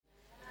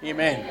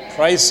Amen.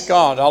 Praise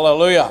God.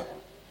 Hallelujah.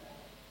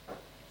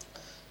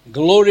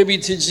 Glory be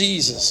to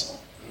Jesus.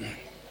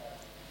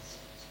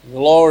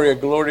 Glory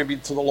be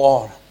to the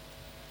Lord.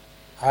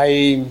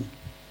 I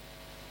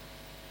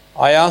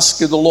asked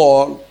the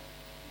Lord,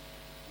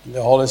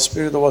 the Holy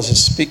Spirit was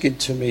speaking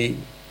to me,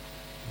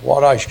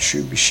 what I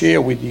should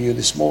share with you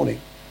this morning.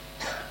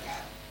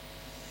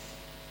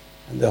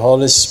 And the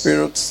Holy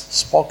Spirit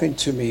spoken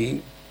to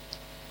me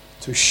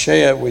to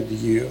share with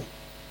you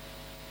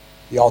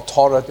the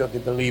authority of the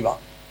believer.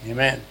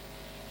 Amen.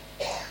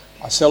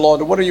 I said,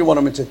 Lord, what do you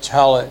want me to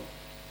tell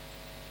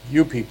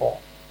you people?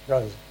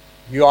 Because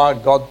you are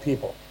God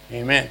people.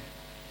 Amen.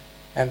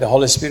 And the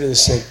Holy Spirit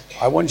said,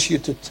 I want you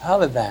to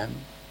tell them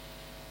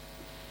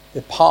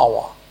the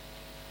power,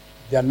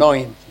 the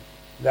anointing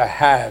that I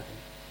have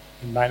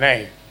in my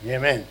name.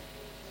 Amen.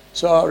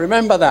 So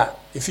remember that.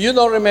 If you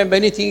don't remember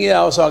anything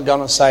else I'm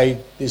going to say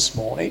this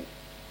morning,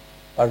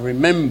 but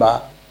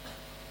remember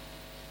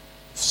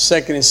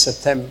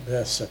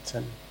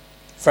 2nd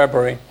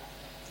February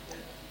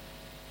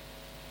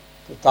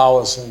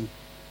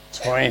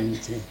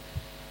 2020,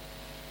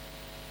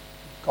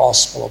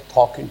 gospel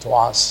talking to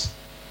us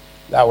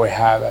that we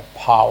have a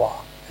power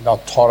and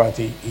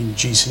authority in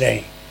Jesus'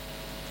 name.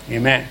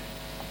 Amen.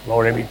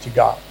 Glory be to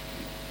God.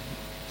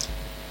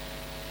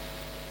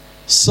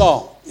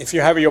 So, if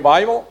you have your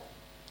Bible,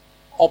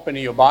 open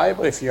your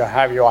Bible. If you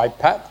have your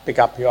iPad, pick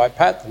up your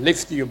iPad,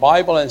 lift your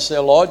Bible and say,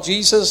 Lord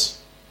Jesus,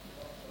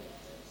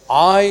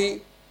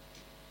 I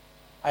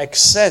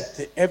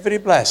accept every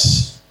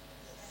blessing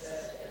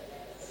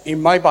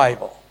in my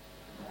Bible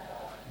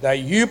that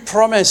you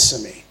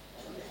promised me,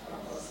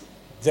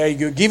 that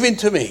you're giving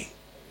to me,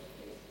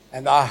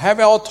 and I have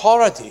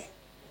authority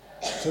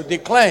to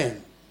declare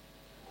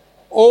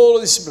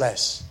all this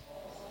blessing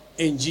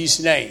in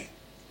Jesus' name.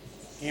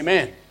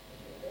 Amen.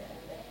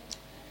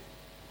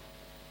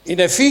 In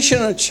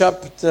Ephesians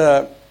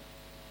chapter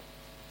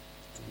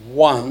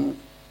 1,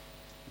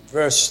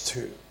 verse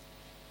 2,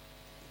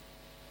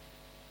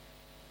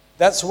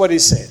 that's what he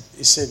said.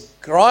 He said,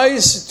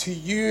 grace to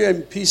you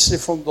and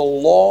peace from the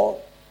Lord,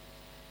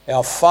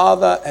 our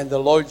Father, and the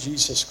Lord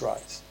Jesus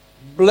Christ.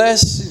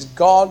 Blessed is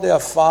God, our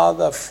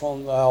Father,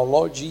 from our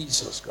Lord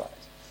Jesus Christ,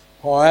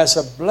 who has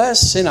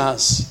blessed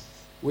us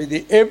with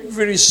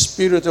every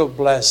spiritual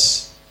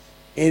blessing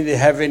in the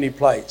heavenly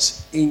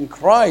place, in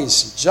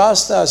Christ,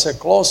 just as He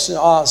clothed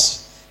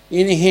us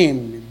in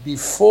Him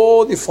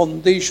before the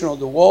foundation of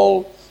the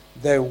world,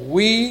 that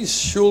we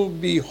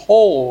should be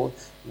whole,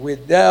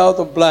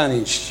 without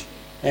blemish,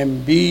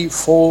 and be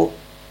for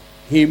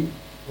Him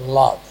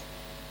loved.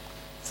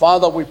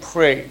 Father, we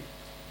pray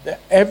that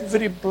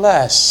every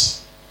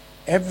bless,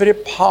 every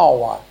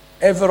power,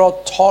 every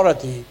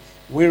authority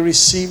we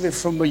receive it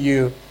from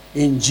you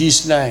in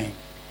Jesus' name.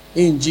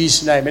 In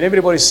Jesus' name. And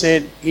everybody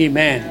said,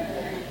 Amen.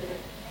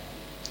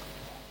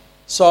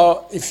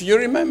 So, if you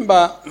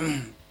remember,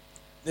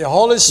 the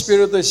Holy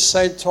Spirit has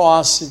said to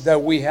us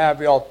that we have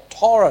the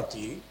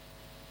authority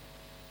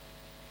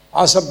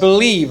as a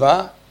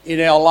believer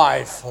in our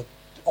life.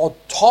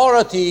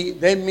 Authority,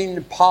 they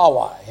mean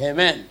power.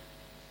 Amen.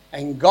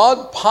 And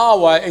God's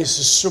power is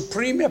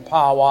supreme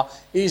power,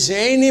 is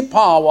any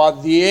power,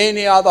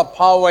 any other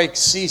power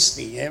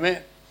existing.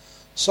 Amen.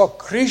 So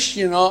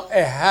Christian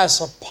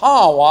has a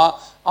power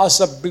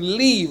as a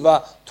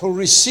believer to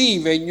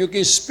receive, and you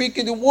can speak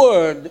the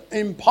word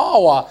in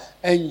power,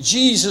 and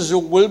Jesus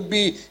will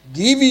be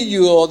giving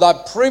you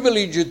that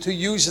privilege to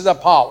use the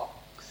power.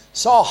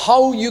 So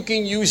how you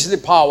can use the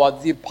power?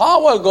 The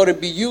power got to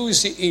be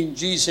used in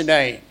Jesus'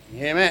 name.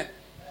 Amen.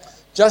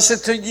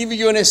 Just to give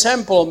you an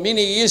example,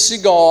 many years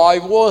ago, I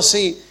was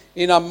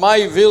in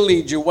my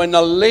village when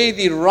a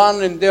lady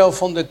ran there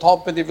from the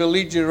top of the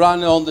village,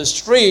 ran on the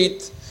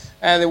street,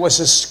 and there was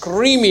a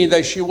screaming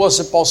that she was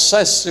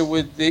possessed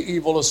with the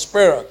evil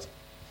spirit.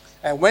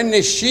 And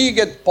when she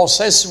get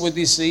possessed with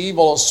this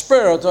evil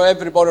spirit,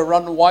 everybody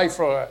ran away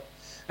from her.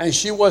 And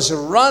she was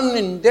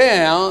running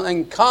down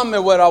and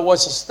coming where I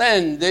was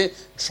standing,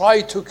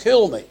 tried to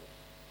kill me.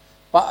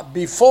 But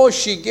before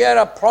she get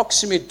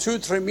approximately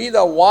 2-3 meters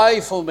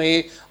away from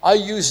me, I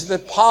used the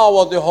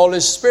power of the Holy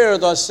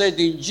Spirit. I said,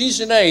 in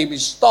Jesus' name,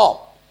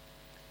 stop.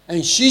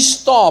 And she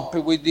stopped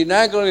with the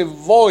nagging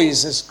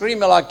voice,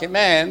 screaming like a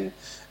man.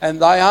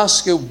 And I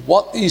asked her,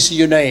 what is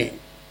your name?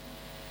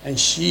 And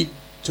she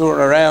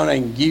turned around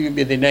and gave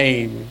me the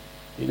name.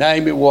 The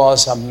name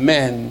was a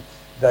man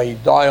that he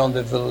died on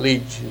the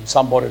village, and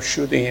somebody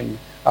shooting him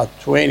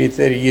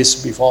 20-30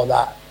 years before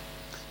that.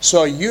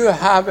 So you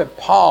have a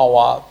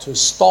power to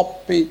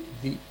stop the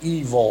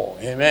evil.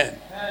 Amen.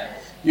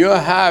 You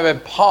have a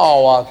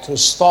power to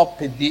stop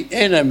the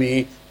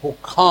enemy who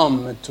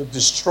come to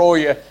destroy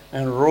you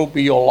and rob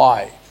your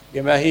life.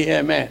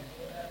 Amen.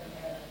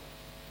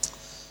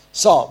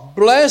 So,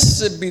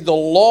 blessed be the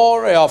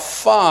Lord our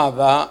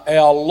Father,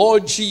 our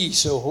Lord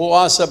Jesus, who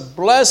has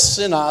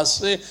blessed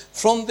us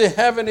from the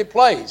heavenly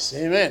place.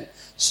 Amen.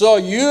 So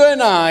you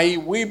and I,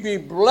 we be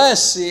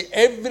blessed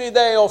every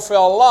day of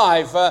our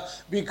life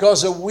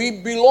because we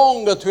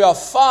belong to a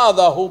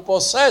Father who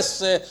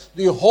possesses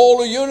the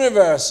whole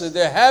universe,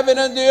 the heaven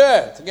and the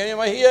earth. Can you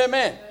hear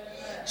amen?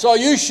 So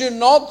you should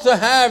not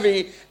have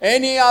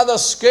any other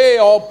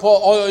scale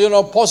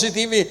or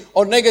positive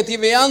or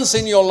negative answer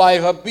in your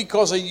life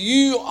because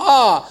you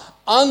are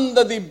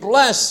under the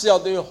blessing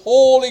of the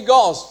Holy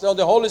Ghost, of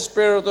the Holy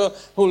Spirit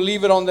who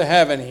live on the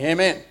heaven.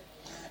 Amen.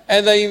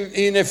 And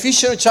in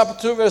Ephesians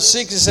chapter 2 verse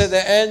 6 it said,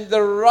 and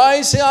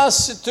rise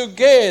us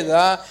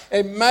together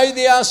and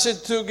made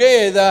us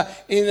together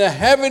in a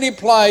heavenly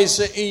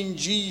place in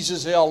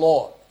Jesus our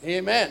Lord.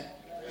 Amen.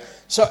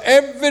 So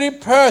every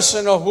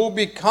person who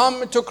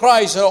become to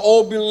Christ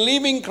or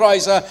believe in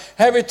Christ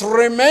have a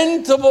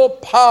tremendous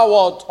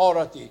power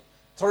authority.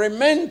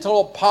 Tremendous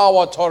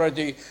power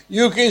authority.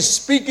 You can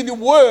speak the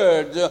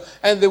word,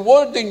 and the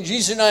word in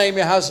Jesus' name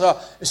has a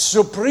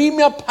supreme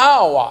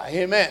power.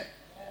 Amen.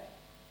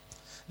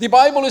 The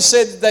Bible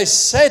said that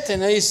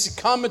Satan is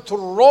come to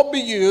rob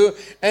you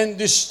and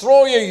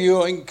destroy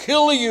you and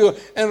kill you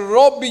and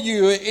rob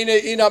you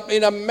in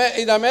a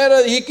manner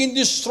that he can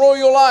destroy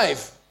your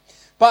life.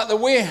 But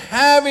we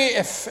have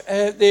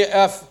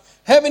the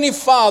Heavenly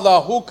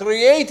Father who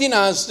created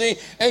us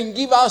and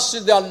give us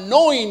the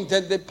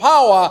anointing, the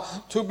power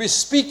to be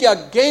speaking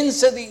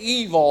against the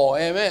evil.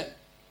 Amen.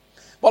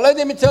 But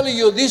let me tell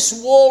you,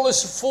 this world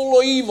is full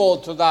of evil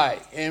today.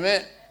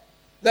 Amen.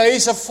 There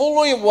is a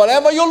full of evil.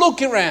 Whatever you look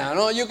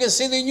around, you can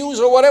see the news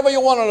or whatever you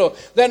want to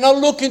do. They're not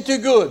looking too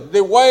good,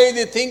 the way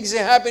the things are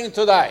happening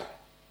today.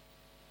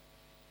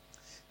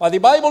 But the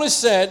Bible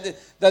said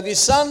that the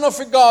Son of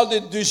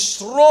God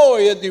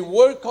destroyed the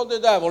work of the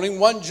devil. In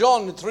 1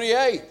 John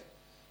 3:8,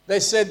 they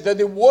said that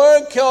the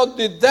work of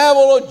the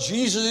devil,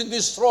 Jesus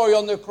destroyed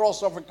on the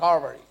cross of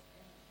Calvary.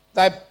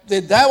 That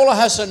the devil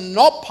has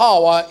no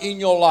power in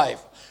your life.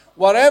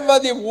 Whatever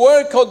the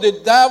work of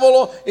the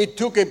devil, it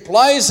took a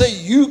place that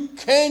you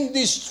can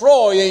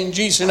destroy in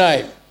Jesus'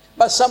 name.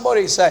 But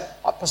somebody say,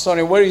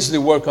 Pastor, where is the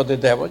work of the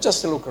devil?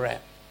 Just look around.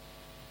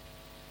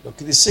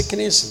 Look at the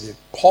sickness, the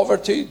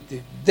poverty,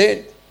 the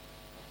dead.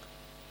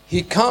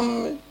 He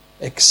come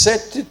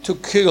except to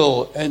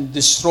kill and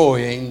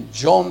destroy in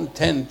John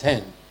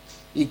 10:10.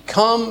 He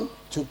come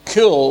to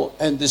kill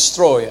and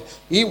destroy.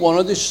 He want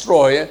to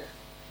destroy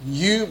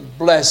you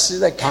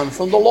blessed that come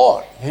from the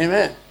Lord.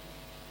 Amen.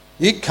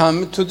 He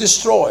come to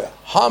destroy.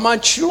 How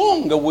much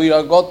longer we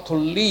are got to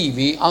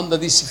live under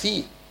this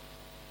feet?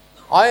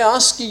 I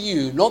ask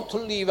you not to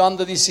live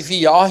under this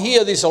fear. I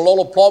hear there's a lot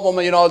of problem,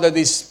 that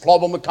this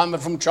problem coming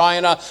from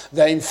China,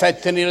 they're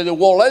infecting the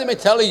world. Let me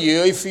tell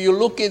you, if you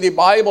look in the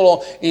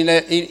Bible,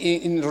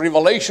 in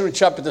Revelation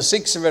chapter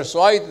 6, verse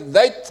 8,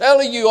 they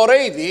tell you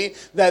already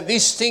that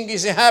this thing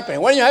is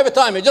happening. When you have a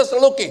time, you're just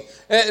looking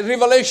at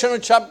Revelation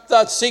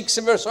chapter 6,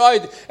 verse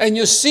 8, and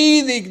you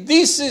see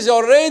this is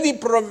already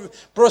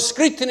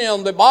prescribed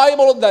on the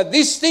Bible that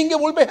this thing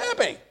will be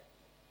happening.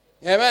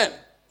 Amen.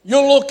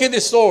 You look at the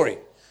story.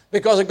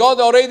 Because God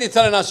already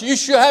telling us, you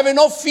should have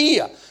no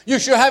fear. You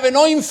should have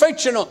no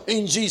infection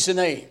in Jesus'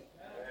 name.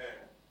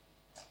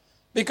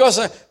 Because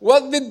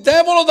what the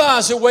devil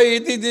does,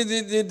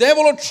 the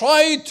devil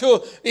try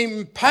to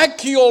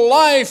impact your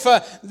life,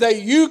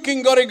 that you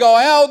can go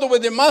out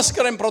with the mask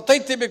and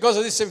protect it because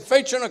of this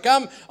infection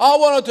come. I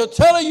wanted to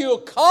tell you,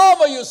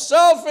 cover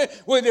yourself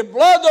with the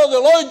blood of the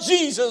Lord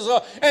Jesus,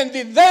 and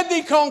the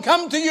devil can't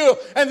come to you,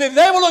 and the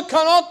devil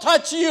cannot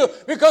touch you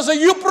because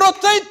you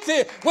protect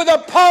it with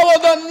the power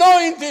of the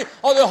anointing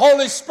of the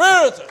Holy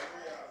Spirit.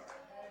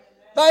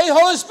 The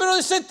Holy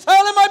Spirit said,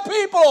 tell my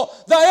people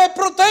that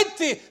they are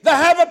protected, they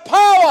have a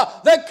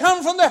power that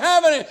comes from the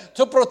heaven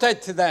to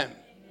protect them.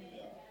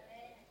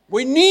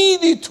 We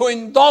need to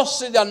endorse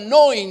the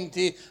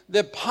anointing,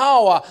 the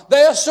power.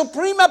 They are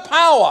supreme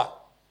power.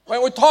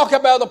 When we talk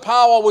about the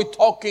power, we're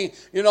talking,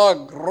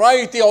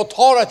 great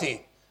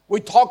authority. We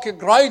talk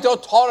great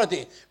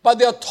authority. But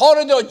the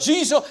authority of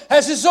Jesus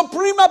has a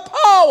supreme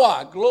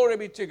power. Glory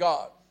be to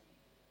God.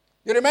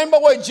 You remember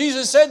what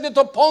Jesus said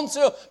to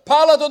Pontius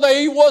Pilate that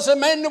he was a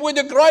man with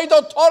a great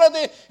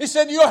authority? He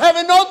said, you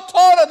have no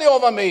authority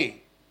over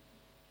me.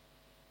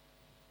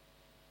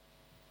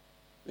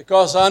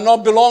 Because I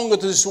not belong to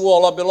this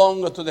world, I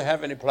belong to the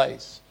heavenly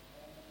place.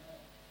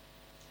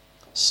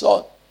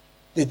 So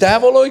the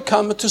devil will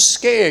come to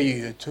scare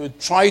you, to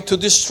try to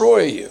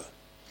destroy you.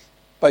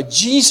 But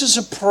Jesus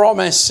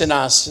promised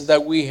us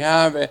that we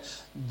have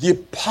the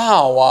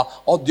power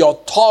or the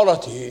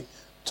authority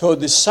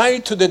to say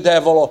to the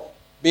devil,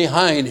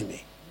 behind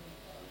me,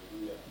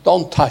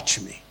 don't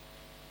touch me.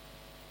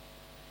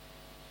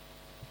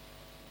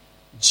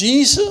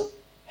 Jesus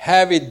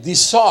have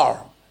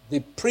disarmed the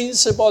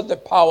principle, the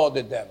power of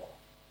the devil.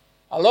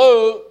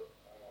 Hello?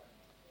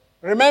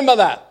 Remember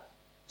that.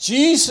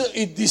 Jesus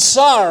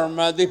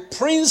disarmed the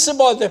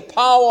principle, the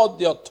power,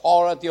 the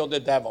authority of the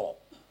devil.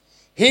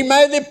 He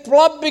made the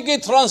public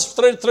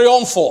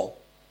triumphal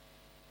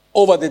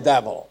over the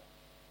devil.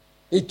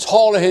 He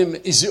told him,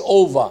 it's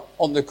over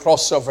on the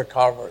cross of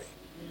Calvary.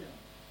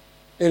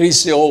 It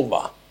is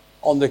over.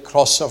 on the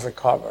cross of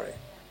Calvary.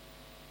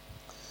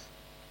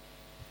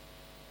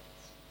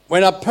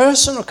 When a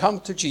person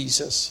comes to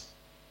Jesus,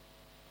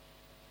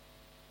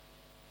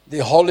 the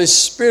Holy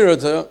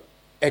Spirit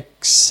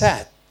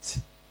accepts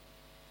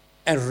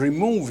and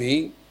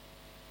removing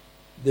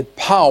the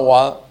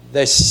power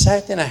that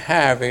Satan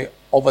has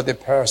over the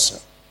person.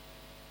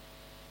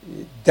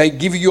 They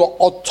give you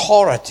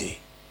authority.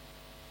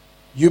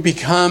 You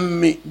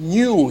become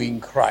new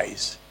in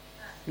Christ.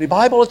 The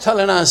Bible is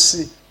telling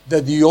us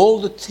that the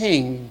old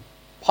thing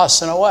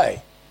passing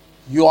away.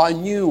 You are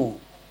new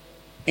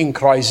in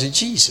Christ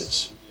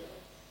Jesus.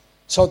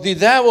 So the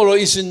devil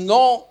is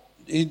not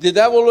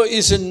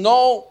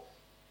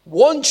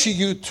wants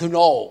you to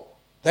know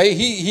that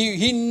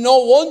he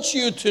no wants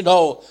you to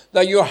know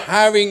that you're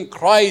having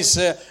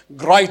Christ's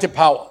greater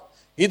power.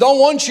 He don't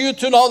want you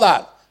to know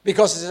that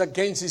because it's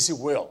against his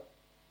will.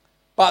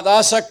 But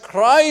as a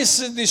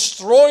Christ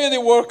destroyed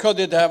the work of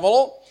the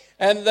devil,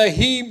 and that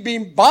he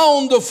been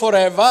bound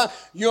forever,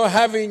 you're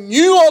having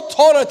new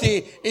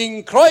authority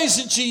in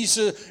Christ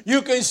Jesus.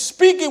 You can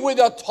speak it with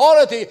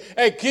authority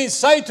and can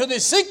say to the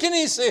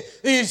sickness,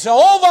 it's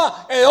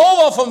over and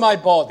over for my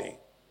body.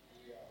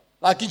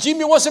 Like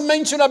Jimmy wasn't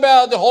mentioned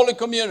about the Holy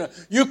Communion.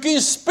 You can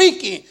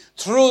speak it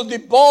through the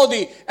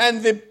body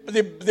and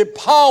the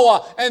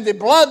power and the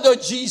blood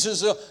of Jesus.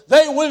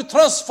 They will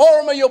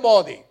transform your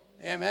body.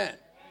 Amen.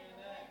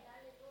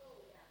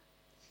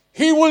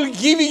 He will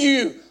give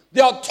you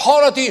the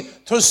authority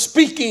to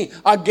speaking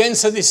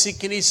against the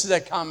sickness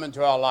that come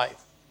into our life.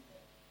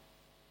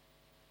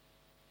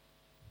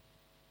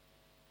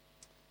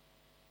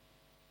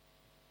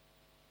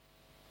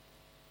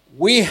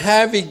 We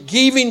have it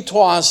given to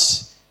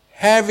us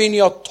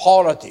having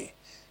authority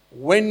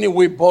when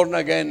we're born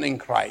again in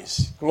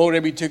Christ.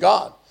 Glory be to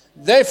God.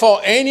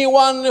 Therefore,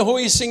 anyone who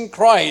is in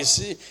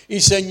Christ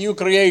is a new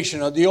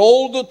creation. The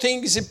old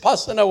things are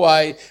passing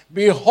away.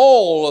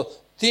 Behold,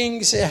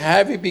 things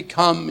have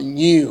become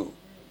new.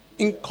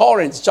 In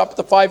Corinth,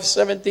 chapter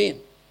 5:17.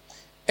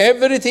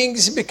 Everything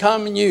has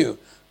become new.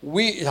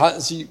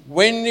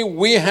 When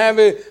we have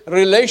a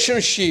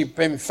relationship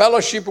and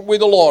fellowship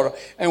with the Lord,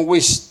 and we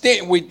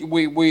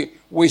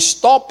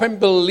stop and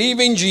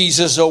believe in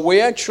Jesus, or we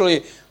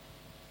actually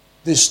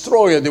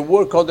destroy the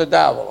work of the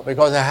devil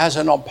because it has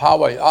no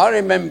power. I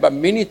remember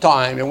many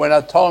times when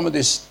I told him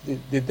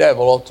the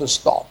devil to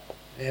stop.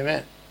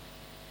 Amen.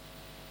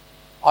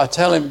 I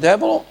tell him,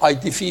 devil, I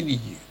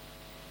defeated you.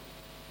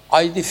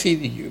 I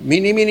defeated you.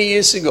 Many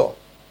years ago.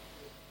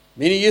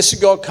 Many years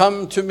ago,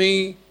 come to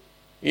me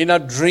in a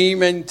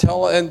dream and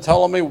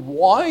tell me,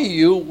 why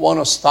you want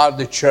to start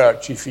the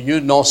church if you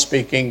don't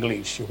speak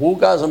English? Who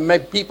guys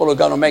make people are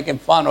going to make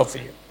fun of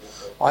you?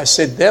 I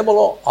said,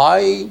 devil,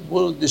 I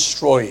will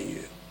destroy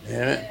you.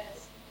 Amen.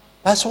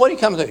 That's what he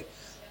comes to me.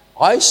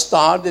 I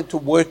started to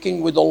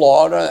working with the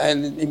Lord,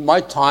 and in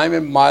my time,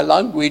 in my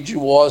language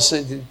was,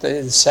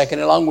 the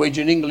second language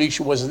in English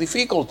was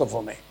difficult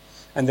for me.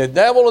 And the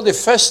devil, the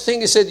first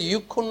thing he said,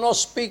 you could not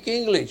speak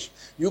English.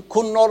 You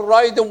could not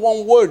write the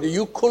one word.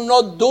 You could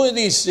not do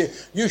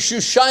this. You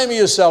should shame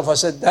yourself. I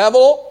said,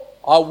 devil,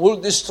 I will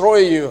destroy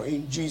you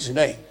in Jesus'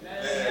 name.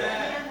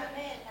 Amen.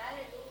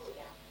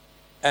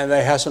 And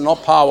it has no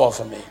power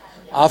for me.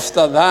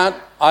 After that,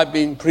 I've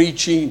been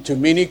preaching to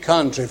many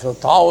countries for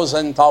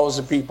thousands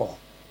of people.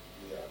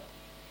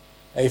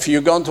 If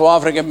you go to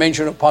Africa and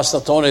mention Pastor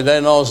Tony, they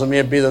know me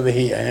a bit of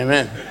here.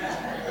 Amen.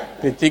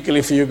 Particularly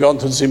if you go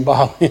to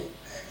Zimbabwe.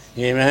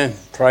 Amen.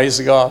 Praise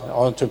God.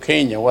 Or to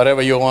Kenya,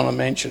 whatever you want to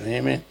mention.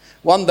 Amen.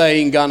 One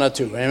day in Ghana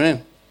too.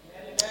 Amen.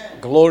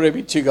 Glory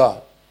be to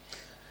God.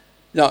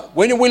 Now,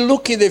 when we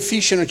look at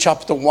Ephesians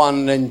chapter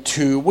 1 and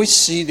 2, we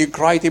see the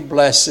great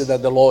blessing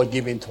that the Lord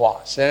given to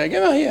us.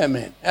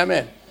 Amen.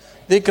 Amen.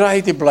 The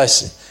great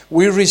blessing.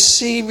 We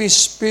receive His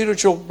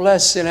spiritual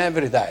blessing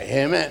every day.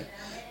 Amen.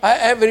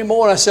 Every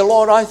morning I say,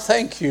 Lord, I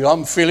thank you.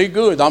 I'm feeling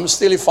good. I'm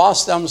still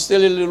fasting. I'm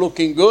still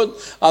looking good.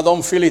 I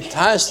don't feel it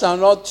tired.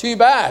 I'm not too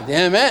bad.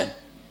 Amen.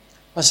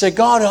 I say,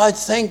 God, I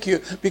thank you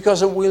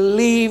because we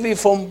live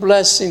from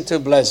blessing to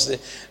blessing.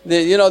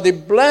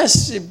 The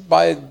blessing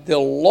by the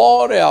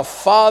Lord, our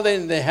Father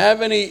in the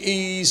heaven,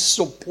 is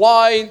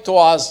supplying to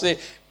us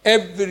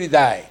every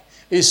day.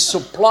 He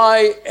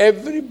supply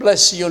every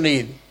blessing you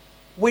need.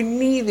 We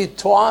need it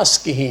to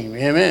ask Him.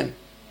 Amen.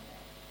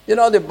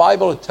 The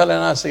Bible is telling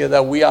us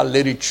that we are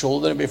little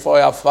children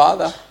before our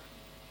Father.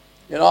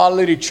 Our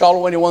little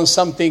child, when he wants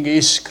something,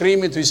 he's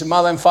screaming to his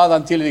mother and father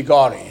until he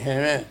got it.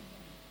 Amen.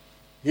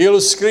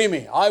 He'll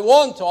screaming, I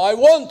want,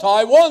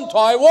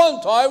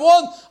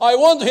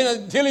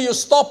 until you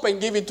stop and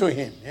give it to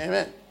him.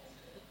 Amen.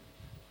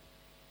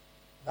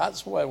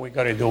 That's what we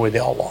got to do with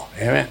Allah.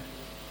 Amen.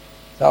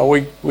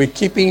 So we're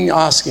keeping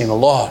asking,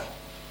 Lord,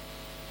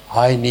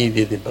 I need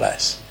you to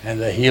bless.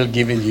 And He'll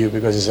give it to you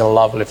because He's a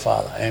lovely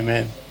Father.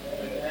 Amen.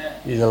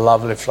 He's a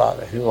lovely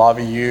Father. He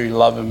loves you. He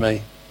loves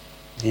me.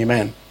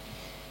 Amen.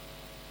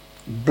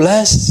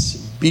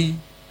 Blessed be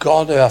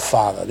God our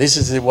Father. This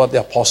is what the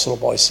Apostle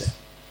Paul said.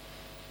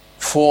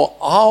 For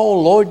our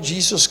Lord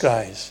Jesus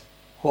Christ,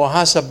 who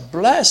has a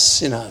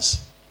blessing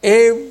us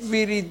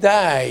every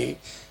day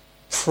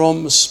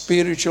from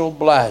spiritual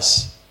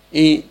bless.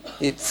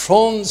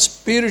 From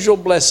spiritual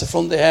blessing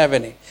from the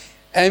heavenly.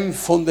 And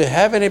from the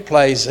heavenly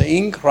place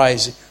in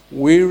Christ,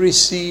 we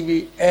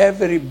receive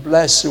every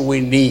blessing we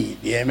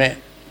need. Amen.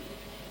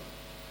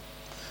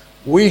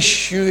 We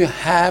should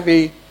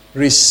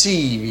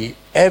receive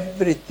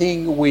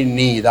everything we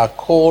need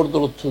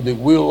according to the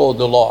will of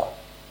the Lord.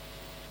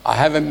 I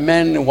have a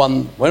man,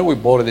 when we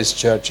bought this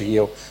church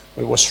here,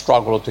 we were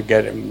struggling to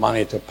get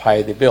money to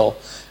pay the bill.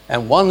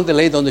 And one of the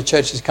ladies on the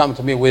church has come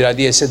to me with an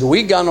idea. Said,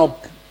 we're going to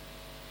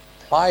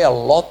play a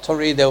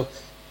lottery.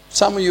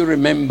 Some of you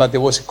remember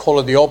there was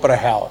called the Opera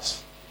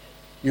House.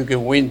 You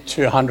can win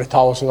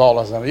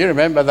 $200,000. You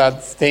remember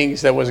that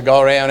things that was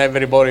go around,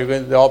 everybody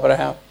went to the Opera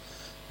House?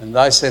 And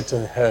I said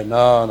to her,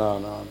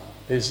 no.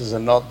 This is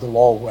not the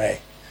Lord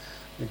way.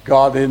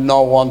 God did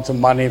not want the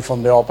money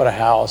from the Opera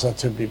House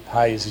to be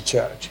paid the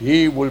church.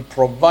 He will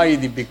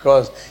provide it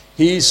because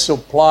He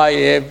supplies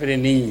every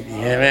need.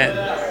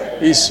 Amen.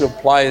 He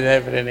supplies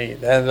every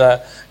need.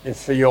 And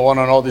if you want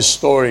to know the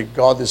story,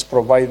 God has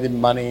provided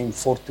money in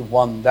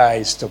 41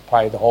 days to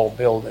pay the whole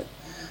building.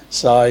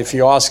 So if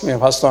you ask me,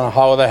 Pastor,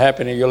 how that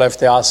happened, you'll have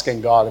to ask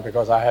God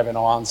because I have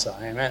no answer.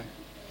 Amen.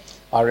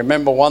 I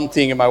remember one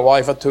thing, my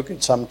wife, I took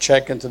some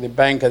check into the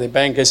bank, and the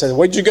banker said,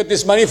 where'd you get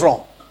this money from?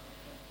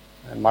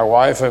 And my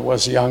wife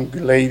was a young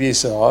lady,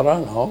 said, I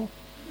don't know.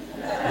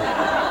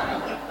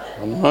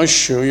 I'm not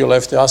sure, you'll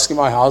have to ask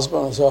my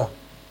husband. I said,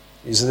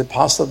 he's the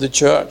pastor of the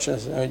church. I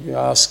said, you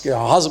ask your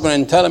husband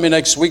and tell me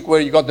next week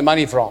where you got the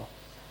money from.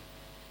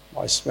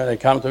 My spirit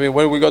come to me,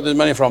 where we got the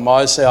money from?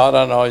 I say, I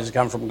don't know, it's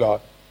come from God.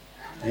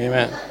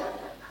 Amen.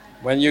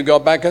 When you go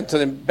back into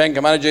the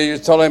bank manager, you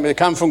tell him it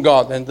come from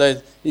God.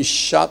 And he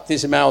shut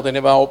his mouth and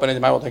never opened his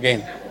mouth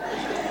again.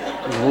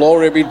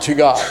 Glory be to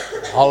God.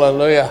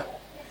 Hallelujah.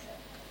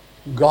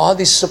 God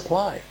is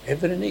supply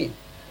every need.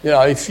 You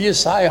know, if you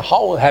say,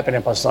 how it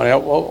happened, Pastor?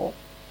 Well,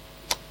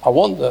 I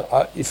wonder,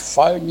 if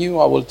I knew,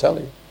 I will tell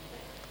you.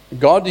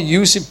 God is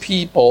using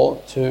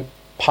people to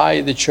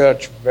pay the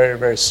church very,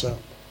 very soon.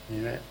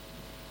 Amen.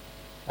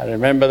 I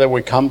remember that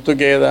we come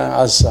together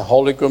as a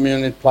Holy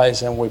Community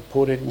place and we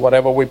put it,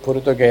 whatever we put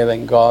it together,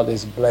 and God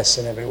is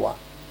blessing everyone.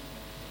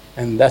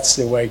 And that's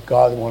the way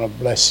God want to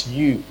bless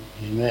you.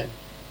 Amen.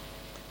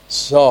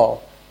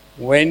 So,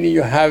 when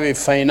you have a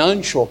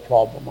financial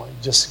problem,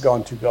 just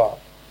go to God.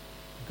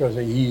 Because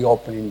He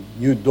opening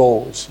new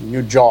doors,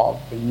 new job,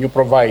 new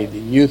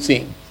providing, new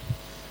things.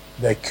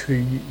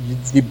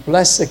 The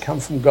blessing that come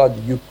from God,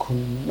 you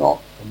could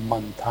not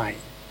maintain.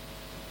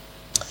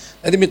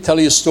 Let me tell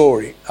you a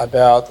story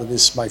about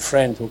this, my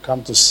friend who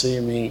came to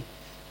see me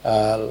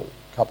a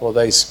couple of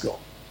days ago.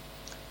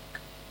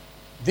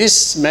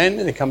 This man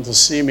that came to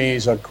see me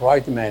is a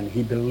great man.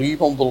 He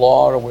believed on the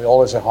Lord with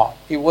all his heart.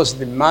 He was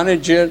the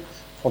manager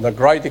for the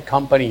great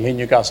company here in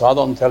Newcastle. I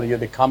don't tell you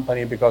the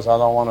company because I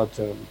don't want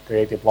to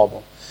create a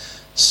problem.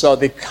 So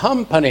the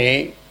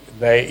company,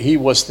 he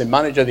was the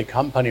manager of the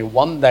company.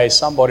 One day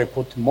somebody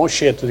put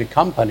Moshe to the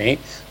company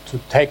to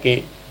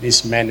take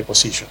this man's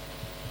position.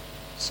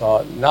 So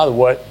in other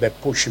words, they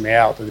pushed me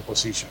out of the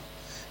position.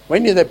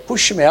 When they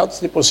pushed me out of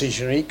the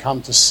position, he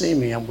came to see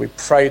me and we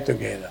prayed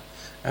together.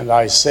 And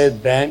I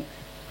said, Ben,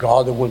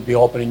 God will be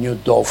opening a new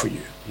door for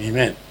you.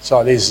 Amen.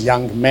 So this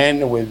young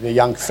man with the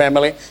young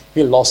family,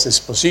 he lost his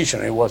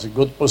position. It was a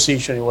good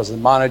position. He was the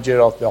manager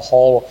of the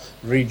whole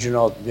region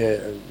of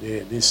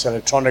this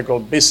electronic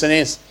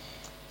business.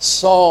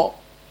 So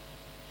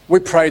we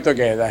prayed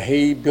together.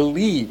 He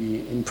believed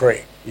in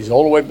prayer. He's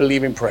always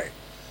believed in prayer.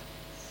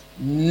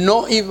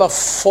 Not even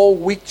 4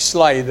 weeks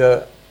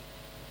later,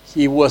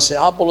 he was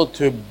able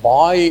to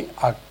buy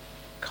a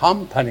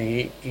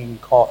company in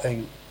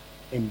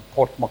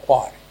Port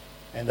Macquarie.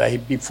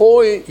 And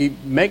before he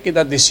making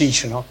that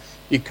decision,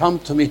 he come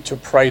to me to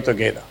pray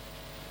together.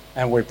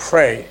 And we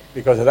pray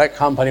because that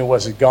company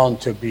was going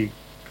to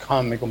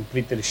become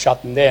completely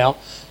shut down.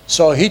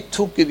 So he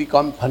took the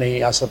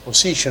company as a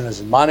position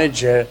as a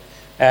manager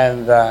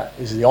and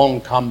is the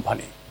own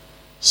company.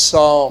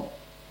 So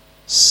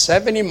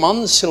 70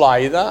 months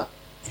later,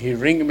 he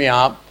rang me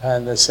up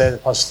and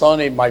said,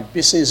 Pastor, my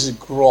business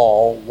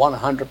grow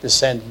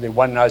 100%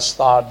 when I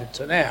started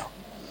to now.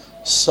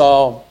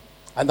 So,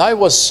 and I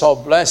was so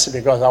blessed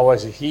because I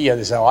was here.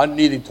 They said, I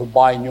needed to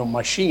buy a new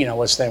machine. I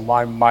was saying,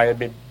 why my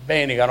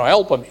Benny going to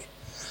help me?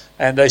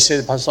 And they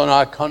said, Pastor,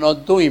 I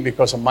cannot do it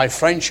because my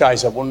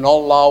franchise will not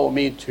allow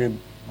me to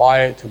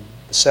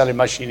sell a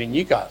machine in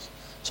Newcastle.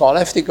 So I'll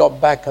have to go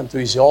back into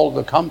his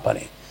older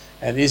company.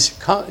 And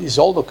his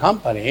older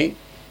company,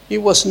 he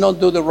was not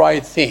doing the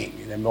right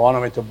thing. They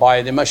wanted me to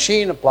buy the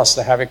machine, plus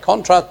they have a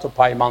contract to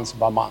pay month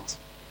by month.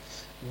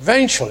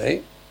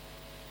 Eventually,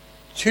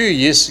 2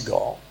 years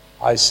ago,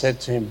 I said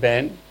to him,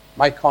 Ben,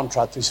 my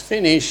contract is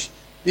finished.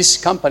 This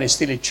company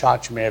still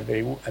charges me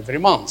every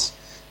month.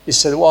 He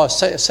said, well,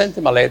 send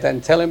him a letter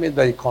and tell him that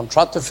the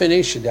contract is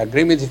finished, the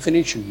agreement is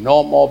finished,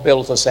 no more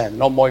bill to send,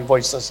 no more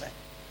invoice to send.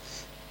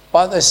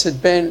 But I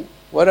said, Ben,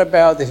 what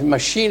about if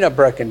machine are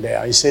breaking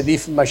down? He said,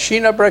 if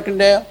machine are breaking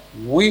down,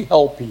 we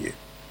help you.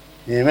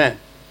 Amen.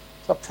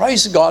 So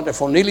praise God that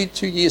for nearly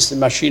 2 years the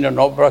machine are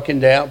not broken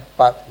down,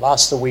 but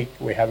last week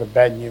we have a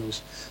bad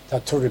news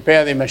that to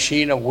repair the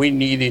machine we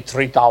needed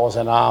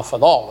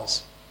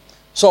 $3,500.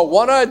 So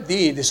what I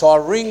did, so I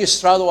ring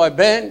Estrado,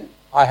 Ben,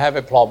 I have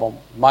a problem.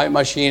 My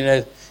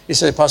machine, he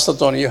said, Pastor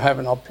Tony, you have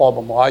no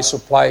problem. I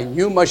supply a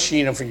new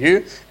machine for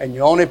you, and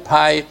you only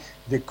pay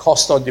the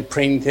cost of the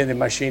printing. The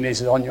machine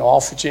is on your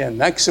office, and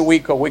next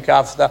week or week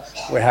after,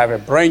 we have a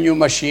brand new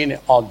machine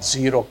at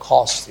zero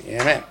cost.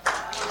 Amen.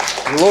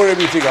 Glory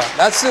be to God.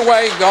 That's the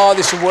way God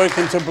is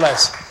working to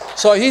bless.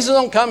 So he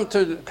doesn't come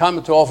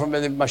to offer me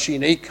the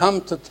machine. He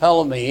come to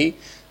tell me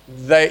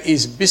that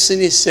his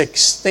business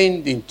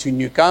extending to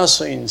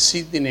Newcastle, in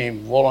Sydney,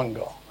 and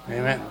Wollongong.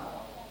 Amen.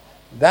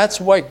 That's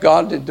what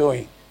God is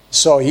doing.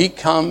 So he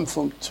come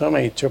to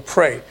me to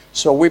pray.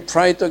 So we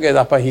pray together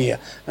up here.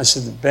 I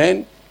said,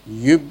 Ben,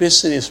 your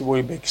business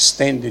will be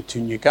extended to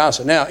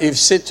Newcastle. Now, he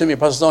said to me,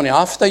 Pastor Tony,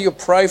 after you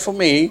pray for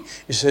me,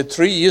 he said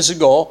 3 years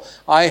ago,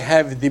 I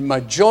have the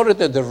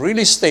majority of the real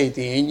estate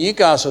in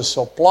Newcastle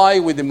supply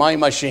with my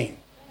machine.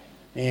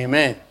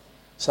 Amen.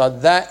 So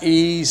that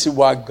is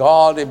what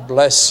God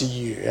bless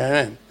you.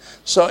 Amen.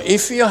 So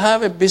if you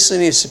have a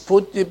business,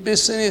 put the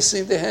business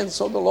in the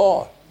hands of the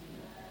Lord.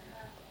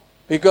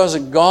 Because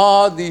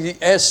God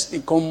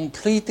has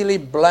completely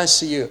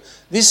blessed you.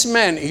 This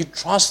man, he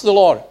trusts the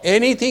Lord.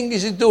 Anything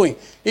he's doing,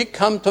 he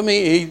come to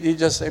me, he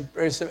just,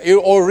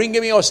 or ring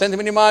me or send me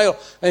an email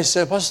and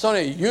say, Pastor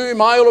Tony, your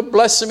email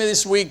bless me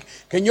this week.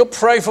 Can you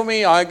pray for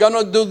me? I'm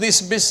going to do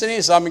this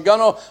business. I'm going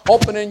to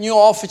open a new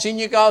office in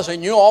Newcastle, a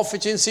new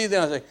office in Sydney.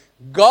 I say,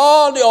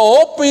 God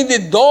open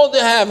the door to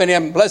heaven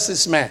and bless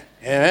this man.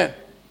 Amen.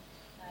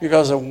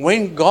 Because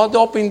when God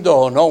opens the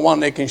door, no one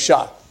they can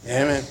shut.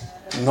 Amen.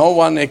 No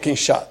one they can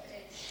shut.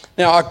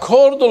 Now,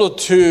 according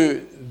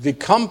to the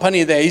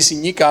company that is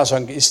in Newcastle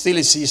and still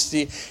exists,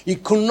 he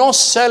could not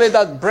sell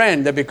that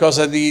brand because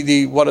of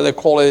the what do they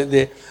call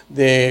it,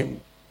 the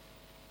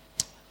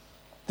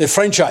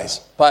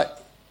franchise.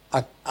 But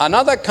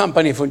another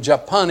company from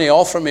Japan, they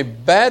offered me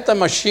better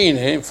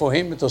machine for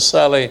him to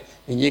sell it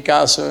in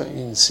Newcastle,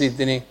 in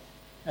Sydney,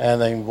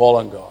 and in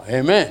Wollongong.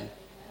 Amen.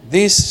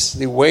 This is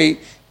the way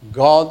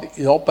God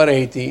is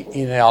operating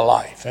in our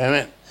life.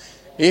 Amen.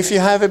 If you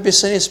have a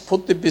business,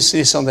 put the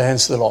business on the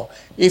hands of the Lord.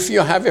 If you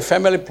have a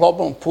family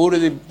problem, put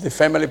the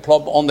family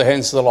problem on the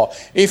hands of the Lord.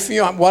 If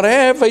you have,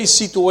 whatever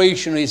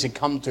situation is to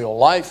come to your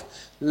life,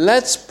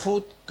 let's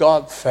put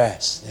God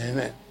first.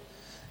 Amen.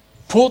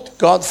 Put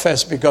God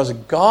first because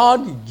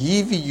God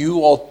gives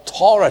you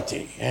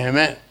authority.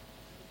 Amen.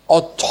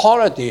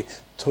 Authority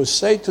to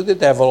say to the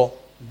devil,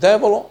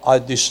 devil, I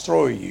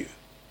destroy you.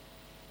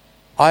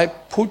 I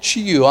put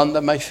you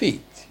under my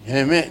feet.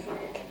 Amen.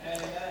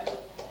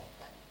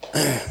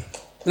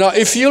 Now,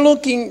 if you're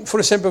looking, for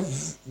example,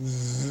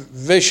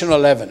 version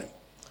 11,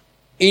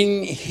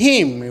 in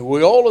him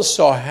we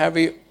also have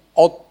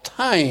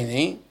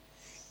obtaining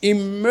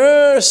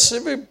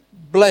immersive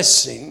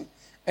blessing,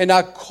 and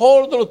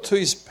according to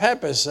his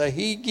purpose,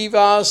 he gives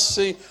us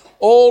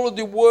all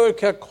the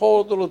work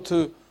according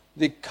to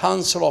the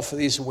counsel of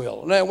this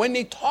will. Now, when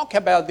they talk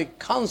about the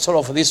counsel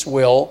of this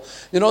will,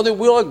 the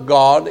will of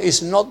God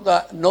is not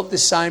the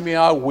same as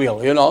our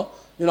will,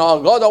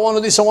 God, I want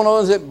to do this, I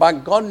want to do that,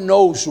 but God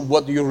knows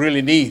what you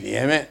really need,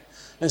 amen.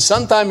 And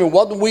sometimes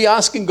what we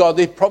ask in God,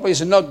 it probably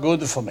is not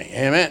good for me,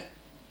 amen.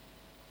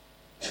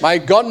 My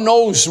God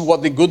knows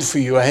what is good for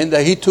you, and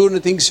he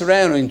turns things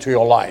around into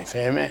your life,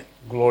 amen.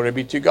 Glory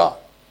be to God.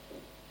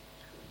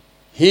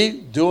 He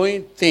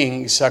doing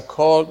things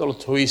according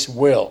to his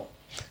will.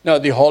 Now,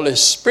 the Holy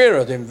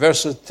Spirit in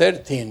verse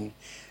 13,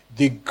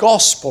 the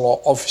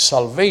gospel of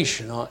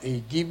salvation,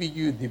 he gives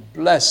you the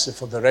blessing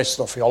for the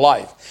rest of your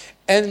life.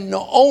 And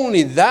not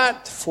only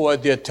that, for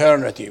the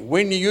eternity.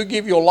 When you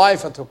give your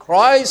life to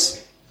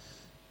Christ,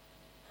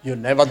 you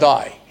never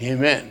die.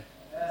 Amen.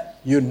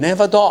 You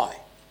never die.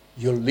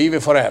 You live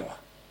it forever.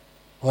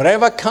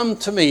 Whatever come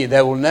to me,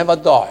 they will never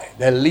die.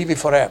 They live it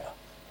forever.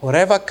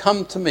 Whatever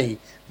come to me,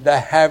 they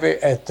have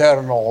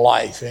eternal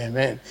life.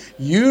 Amen.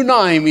 Your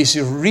name is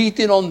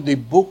written on the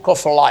book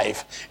of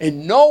life.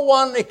 And no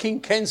one can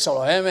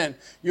cancel. Amen.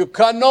 You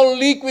cannot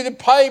leak with the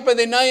paper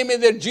the name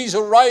that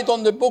Jesus write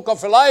on the book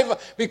of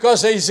life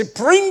because it is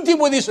printed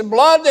with his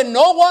blood and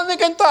no one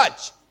can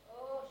touch.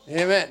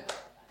 Amen.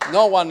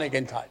 No one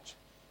can touch.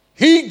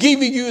 He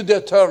gives you the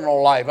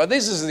eternal life. But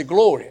this is the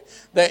glory.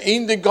 That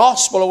in the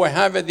gospel we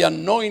have the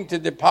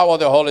anointed, the power of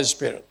the Holy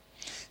Spirit.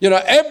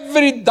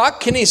 Every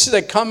darkness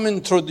that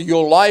coming through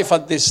your life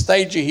at this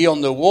stage here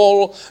on the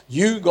wall,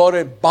 you got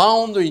it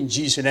bound in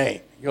Jesus'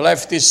 name. You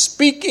left this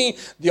speaking,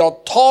 the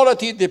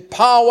authority, the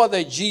power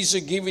that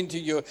Jesus giving to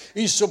you.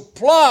 He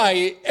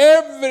supply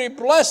every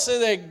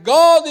blessing that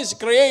God is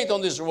creating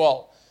on this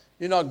world.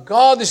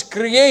 God is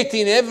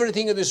creating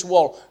everything in this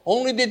world.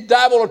 Only the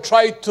devil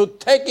try to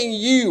taking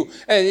you.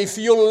 And if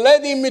you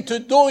let him to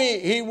do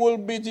it, he will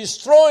be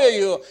destroy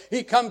you.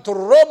 He come to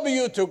rob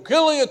you, to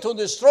kill you, to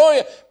destroy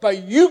you.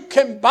 But you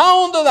can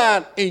bound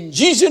that in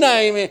Jesus'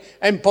 name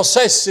and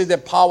possess the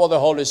power of the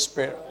Holy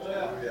Spirit.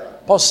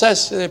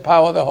 possess the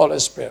power of the Holy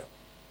Spirit.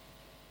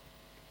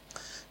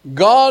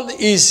 God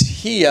is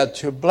here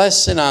to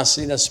bless us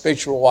in a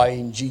special way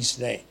in Jesus'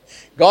 name.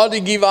 God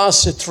give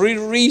us 3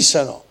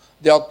 reasons,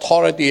 the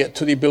authority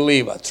to the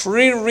believer.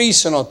 3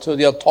 reasons to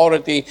the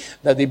authority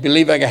that the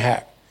believer can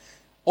have.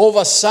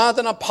 Over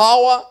Satan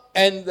power,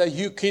 and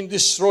you can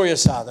destroy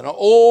Satan.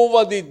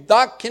 Over the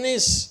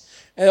darkness,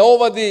 and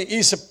over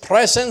his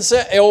presence,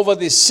 and over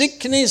the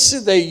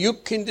sickness, that you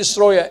can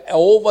destroy it.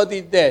 Over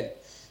the dead.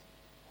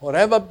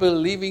 Whoever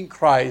believes in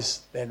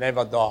Christ, they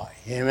never die.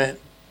 Amen.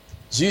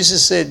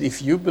 Jesus said,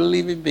 if you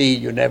believe in me,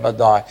 you never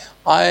die.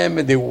 I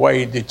am the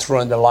way, the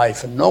truth, and the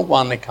life. And no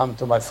one can come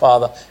to my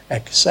Father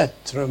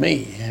except through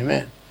me.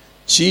 Amen.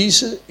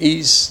 Jesus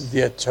is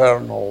the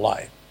eternal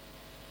life.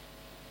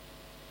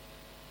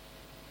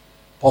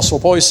 Apostle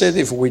Paul said,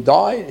 if we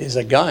die, it's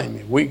a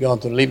game. We're going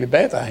to live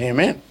better.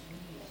 Amen.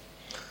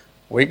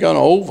 We're going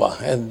to over.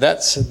 And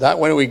that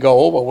when we go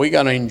over, we're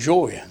going to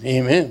enjoy it.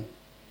 Amen.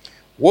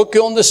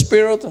 Working on the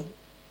Spirit,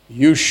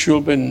 you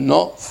should be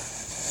not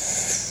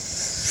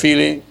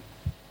feeling,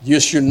 you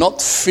should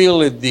not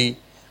feel the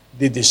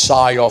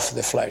desire of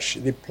the flesh.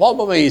 The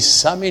problem is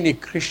so many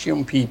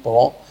Christian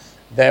people,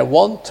 they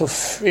want to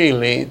feel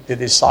the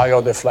desire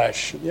of the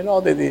flesh. You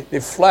know,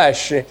 the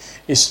flesh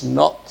is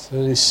not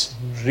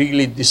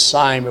really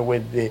designed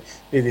with the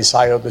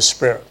desire of the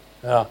Spirit.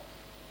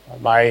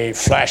 My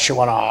flesh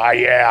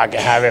I can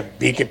have a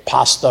big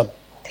pasta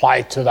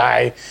plate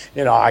today.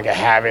 You know, I can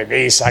have it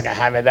this, I can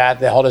have it that.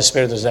 The Holy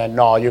Spirit is saying,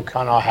 no, you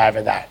cannot have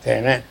it that.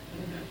 Amen.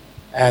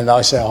 And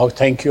I say, oh,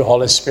 thank you,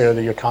 Holy Spirit,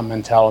 that you come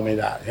and tell me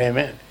that.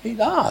 Amen. He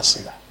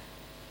does that.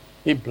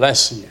 He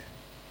blesses you.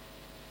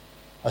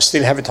 I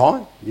still have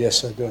time?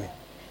 Yes, I do.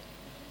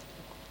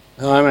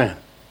 Amen.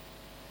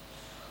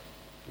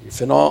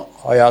 If not,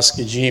 I ask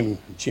Jim.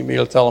 Jim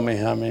will tell me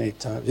how many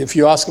times. If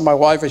you ask my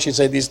wife, she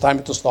say, this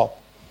time to stop.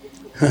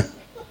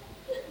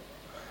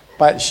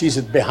 But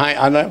she's behind.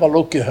 I never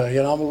look at her.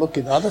 You know, I'm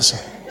looking at the other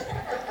side.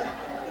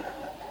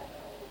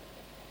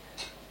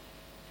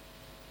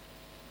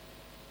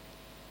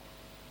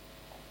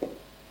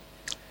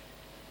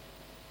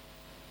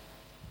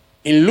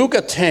 In Luke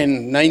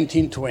 10,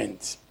 19,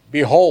 20,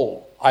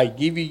 behold, I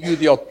give you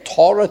the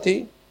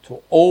authority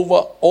to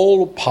over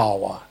all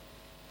power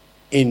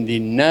in the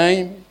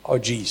name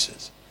of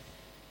Jesus.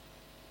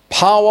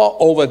 Power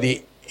over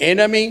the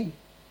enemy,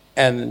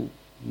 and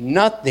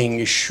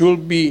nothing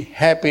should be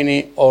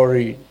happening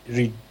or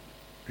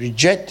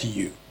reject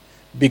you,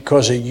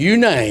 because your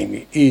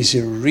name is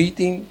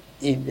written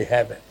in the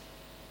heaven.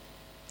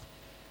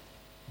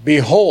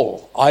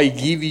 Behold, I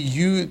give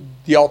you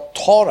the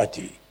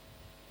authority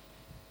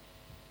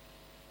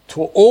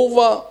to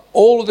over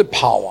all the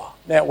power.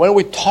 Now, when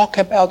we talk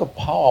about the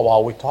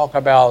power, we talk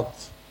about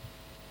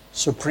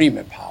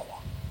supreme power.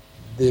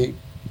 The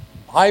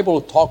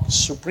Bible talks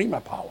supreme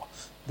power,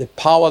 the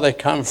power that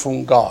comes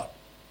from God.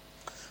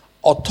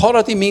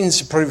 Authority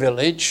means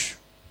privilege,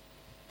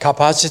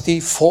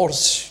 capacity,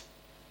 force,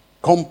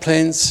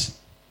 complaints,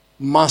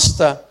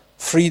 master,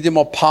 freedom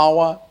of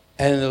power,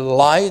 and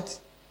light.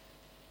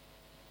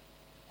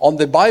 On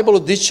the Bible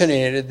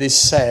dictionary, they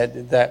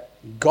said that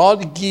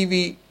God gave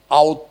you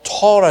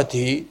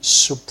authority,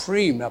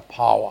 supreme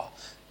power,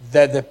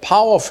 that the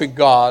power of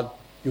God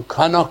you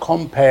cannot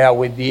compare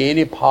with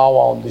any power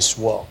on this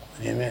world.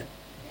 Amen.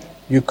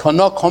 You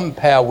cannot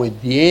compare with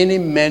any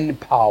man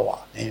power.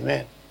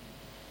 Amen.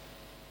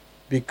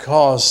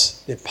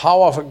 Because the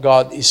power of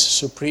God is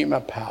supreme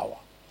power.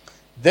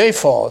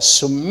 Therefore,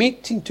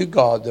 submitting to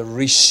God,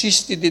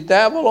 resist the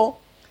devil,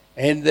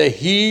 and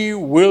he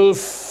will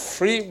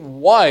flee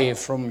away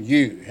from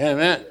you.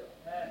 Amen.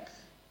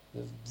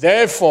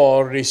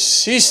 Therefore,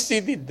 resist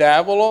the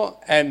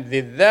devil, and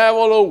the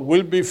devil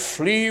will be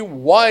flee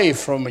away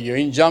from you.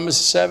 In John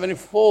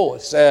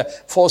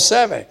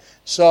 4:7.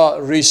 So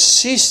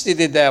resist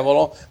the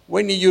devil.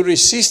 When you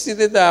resist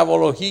the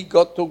devil, he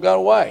got to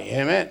go away.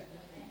 Amen.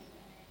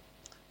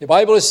 The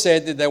Bible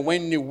said that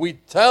when we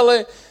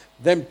tell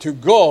them to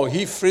go,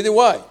 he freed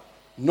away.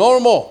 No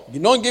more. You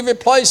don't give a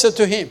place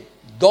to him.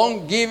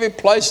 Don't give a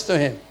place to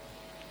him.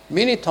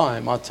 Many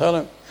times I tell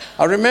him.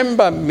 I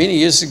remember many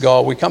years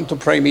ago, we come to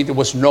pray meeting, there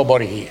was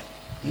nobody here.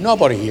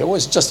 Nobody here. It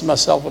was just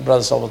myself and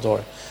Brother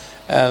Salvatore.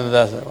 And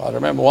I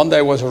remember one day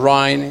it was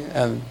rain,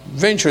 and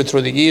eventually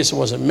through the years it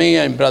was me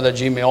and Brother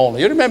Jimmy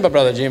only. You remember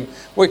Brother Jim?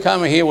 We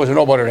come here, was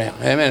nobody around.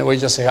 Amen. We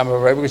just come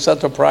over. We start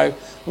to pray.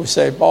 We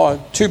say, boy,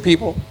 2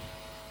 people,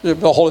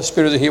 the Holy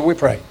Spirit is here, we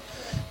pray.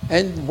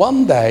 And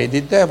one day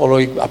the devil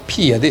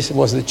appeared.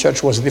 The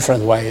church was a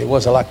different way. It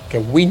was like a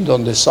wind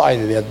on the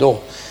side of their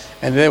door.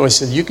 And they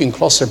said, you can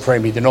close the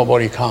prayer meeting,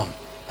 nobody come.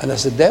 And I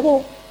said,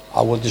 devil,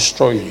 I will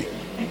destroy you.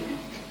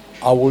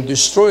 I will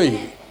destroy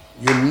you.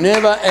 You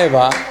never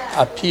ever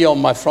appear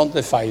on my front of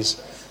the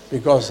face,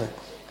 because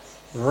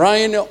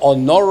rain or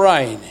no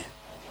rain,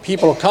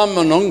 people come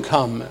or don't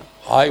come,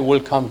 I will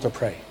come to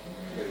pray.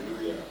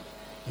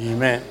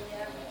 Amen.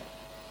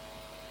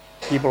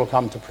 People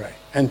come to pray.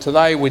 And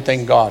today we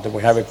thank God that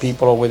we have a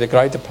people with a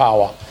greater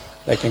power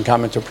that can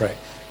come in to pray.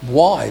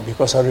 Why?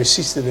 Because I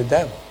resisted the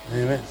devil.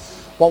 Amen.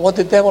 Well, what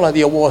the devil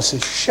idea was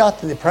is shut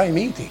the prayer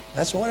meeting.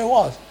 That's what it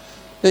was.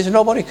 There's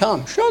nobody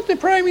come. Shut the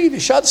prayer meeting.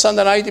 Shut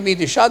Sunday night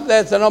meeting. Shut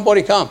that. There's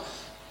nobody come.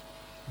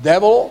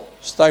 Devil,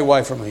 stay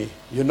away from here.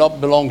 You not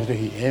belong to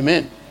here.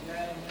 Amen.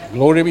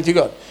 Glory be to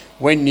God.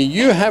 When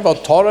you have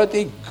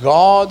authority,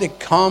 God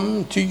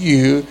come to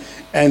you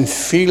and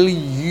fill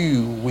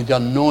you with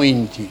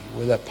anointing,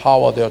 with the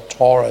power, the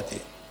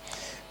authority.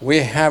 We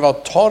have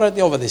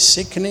authority over the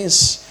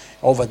sickness,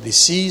 over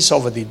disease,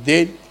 over the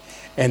dead,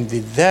 and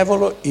the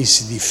devil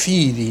is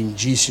defeated in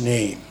Jesus'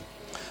 name.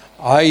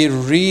 I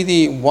read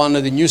in one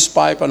of the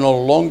newspaper not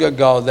long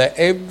ago that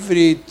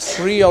every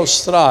 3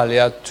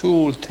 Australia,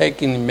 2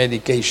 taking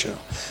medication.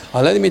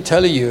 Let me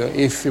tell you,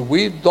 if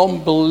we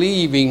don't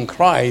believe in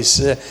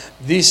Christ,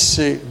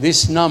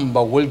 this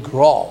number will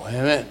grow.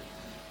 Amen.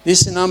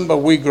 This number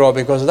will grow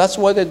because that's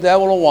what the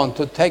devil wants,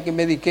 to take a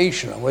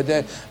medication.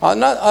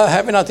 I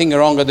have nothing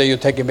wrong that you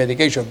take a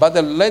medication, but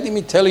let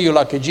me tell you,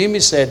 like Jimmy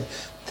said,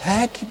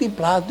 take the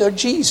blood of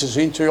Jesus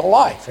into your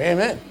life.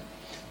 Amen.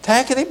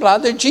 Take the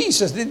blood of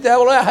Jesus. The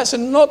devil has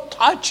not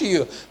touched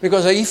you.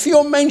 Because if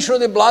you mention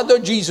the blood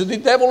of Jesus, the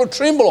devil will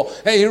tremble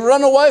and he'll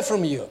run away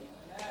from you.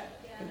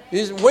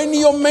 When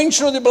you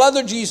mention the blood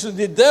of Jesus,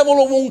 the devil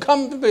won't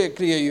come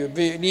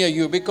near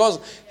you because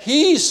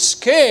he's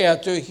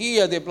scared to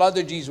hear the blood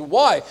of Jesus.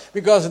 Why?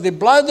 Because the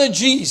blood of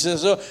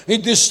Jesus,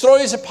 it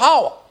destroys the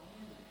power.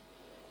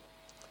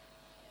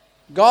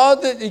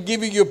 God is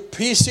giving you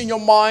peace in your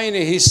mind.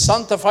 He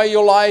sanctify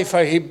your life.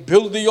 He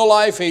build your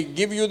life. He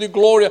give you the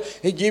glory.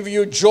 He give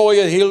you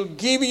joy. He'll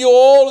give you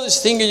all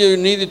these things you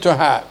needed to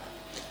have.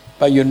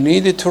 But you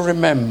needed to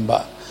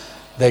remember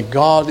that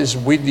God is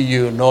with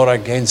you, not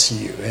against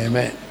you.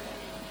 Amen.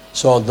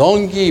 So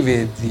don't give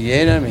it the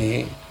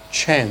enemy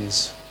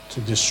chance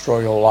to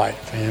destroy your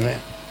life.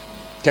 Amen.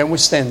 Can we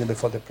stand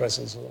before the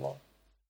presence of the Lord?